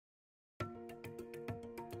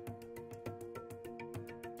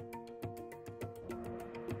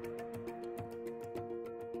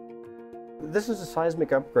This is a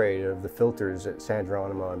seismic upgrade of the filters at San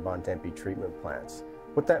Geronimo and Bontempi treatment plants.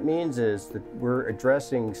 What that means is that we're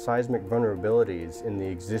addressing seismic vulnerabilities in the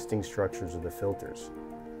existing structures of the filters.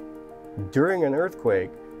 During an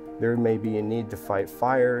earthquake, there may be a need to fight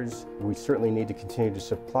fires. We certainly need to continue to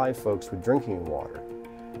supply folks with drinking water.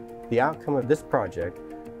 The outcome of this project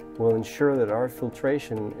will ensure that our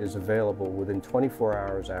filtration is available within 24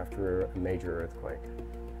 hours after a major earthquake.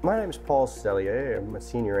 My name is Paul Stellier. I'm a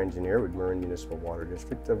senior engineer with Marin Municipal Water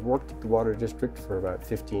District. I've worked at the Water District for about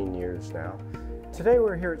 15 years now. Today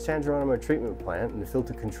we're here at San Geronimo Treatment Plant in the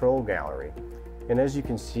Filter Control Gallery. And as you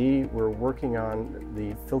can see, we're working on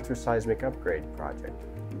the filter seismic upgrade project.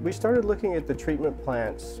 We started looking at the treatment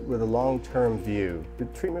plants with a long-term view. The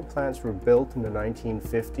treatment plants were built in the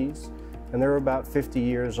 1950s, and they're about 50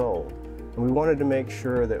 years old. And we wanted to make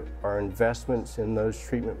sure that our investments in those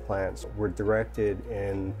treatment plants were directed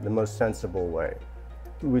in the most sensible way.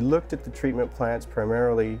 We looked at the treatment plants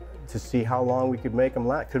primarily to see how long we could make them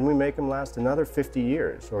last. Could we make them last another 50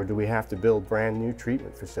 years? Or do we have to build brand new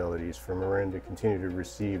treatment facilities for Marin to continue to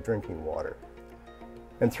receive drinking water?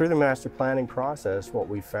 And through the master planning process, what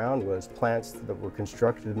we found was plants that were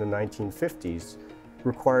constructed in the 1950s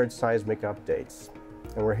required seismic updates.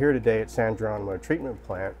 And we're here today at San Geronimo Treatment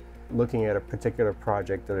Plant looking at a particular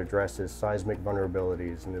project that addresses seismic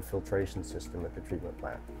vulnerabilities in the filtration system at the treatment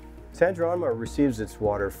plant. San Geronimo receives its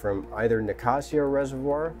water from either Nicasio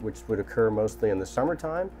Reservoir, which would occur mostly in the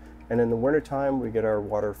summertime, and in the wintertime we get our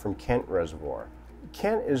water from Kent Reservoir.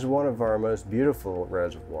 Kent is one of our most beautiful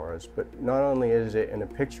reservoirs, but not only is it in a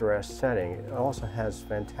picturesque setting, it also has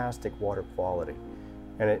fantastic water quality,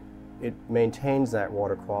 and it maintains that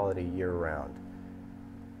water quality year-round.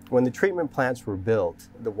 When the treatment plants were built,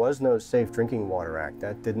 there was no Safe Drinking Water Act.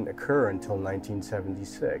 That didn't occur until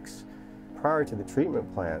 1976. Prior to the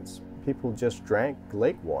treatment plants, people just drank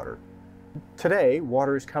lake water. Today,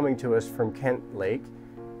 water is coming to us from Kent Lake,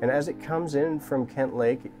 and as it comes in from Kent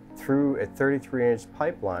Lake through a 33-inch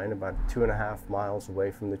pipeline about 2.5 miles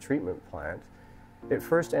away from the treatment plant, it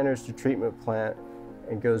first enters the treatment plant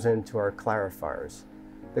and goes into our clarifiers.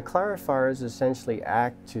 The clarifiers essentially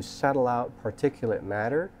act to settle out particulate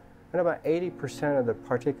matter, and about 80% of the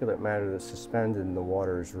particulate matter that's suspended in the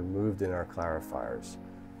water is removed in our clarifiers.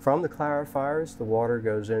 From the clarifiers, the water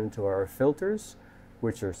goes into our filters,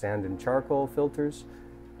 which are sand and charcoal filters,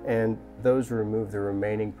 and those remove the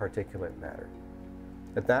remaining particulate matter.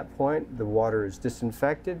 At that point, the water is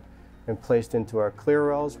disinfected and placed into our clear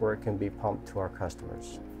wells where it can be pumped to our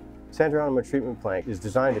customers. San Geronimo Treatment Plant is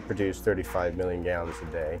designed to produce 35 million gallons a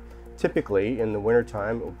day. Typically, in the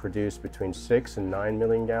wintertime, it will produce between 6 and 9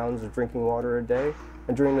 million gallons of drinking water a day,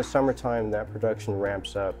 and during the summertime, that production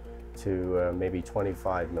ramps up to maybe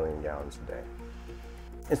 25 million gallons a day.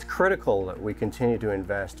 It's critical that we continue to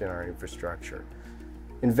invest in our infrastructure.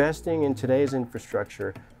 Investing in today's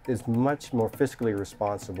infrastructure is much more fiscally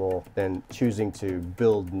responsible than choosing to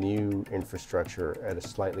build new infrastructure at a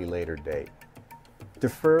slightly later date.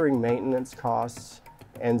 Deferring maintenance costs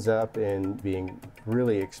ends up in being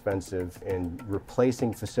really expensive in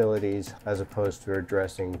replacing facilities as opposed to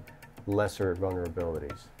addressing lesser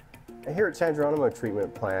vulnerabilities. Here at San Geronimo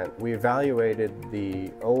Treatment Plant, we evaluated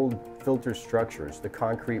the old filter structures, the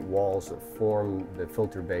concrete walls that form the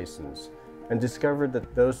filter basins, and discovered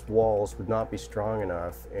that those walls would not be strong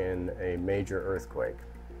enough in a major earthquake,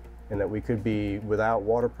 and that we could be without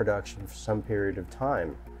water production for some period of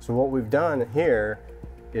time. So what we've done here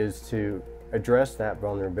is to address that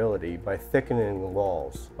vulnerability by thickening the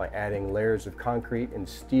walls, by adding layers of concrete and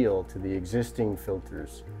steel to the existing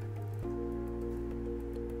filters.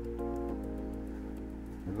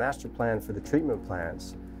 The master plan for the treatment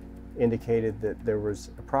plants indicated that there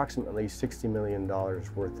was approximately $60 million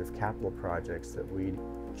worth of capital projects that we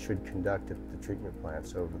should conduct at the treatment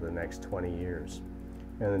plants over the next 20 years.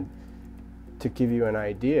 And to give you an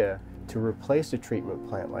idea, to replace a treatment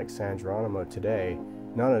plant like San Geronimo today,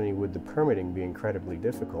 not only would the permitting be incredibly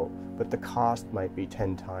difficult, but the cost might be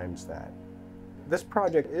 10 times that. This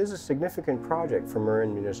project is a significant project for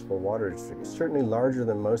Marin Municipal Water District. It's certainly larger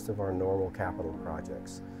than most of our normal capital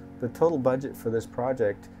projects. The total budget for this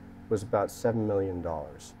project was about $7 million.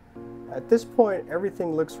 At this point,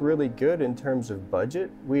 everything looks really good in terms of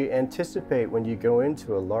budget. We anticipate when you go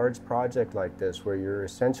into a large project like this, where you're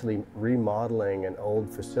essentially remodeling an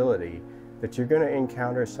old facility, that you're going to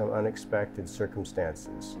encounter some unexpected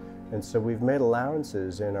circumstances. And so we've made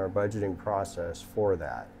allowances in our budgeting process for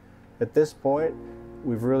that. At this point,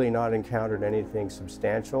 we've really not encountered anything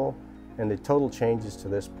substantial, and the total changes to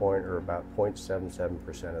this point are about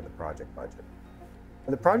 0.77% of the project budget.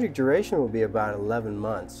 The project duration will be about 11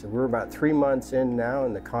 months. We're about 3 months in now,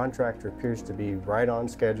 and the contractor appears to be right on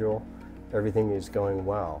schedule. Everything is going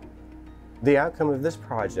well. The outcome of this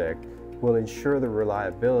project will ensure the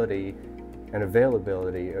reliability and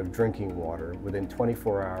availability of drinking water within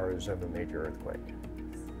 24 hours of a major earthquake.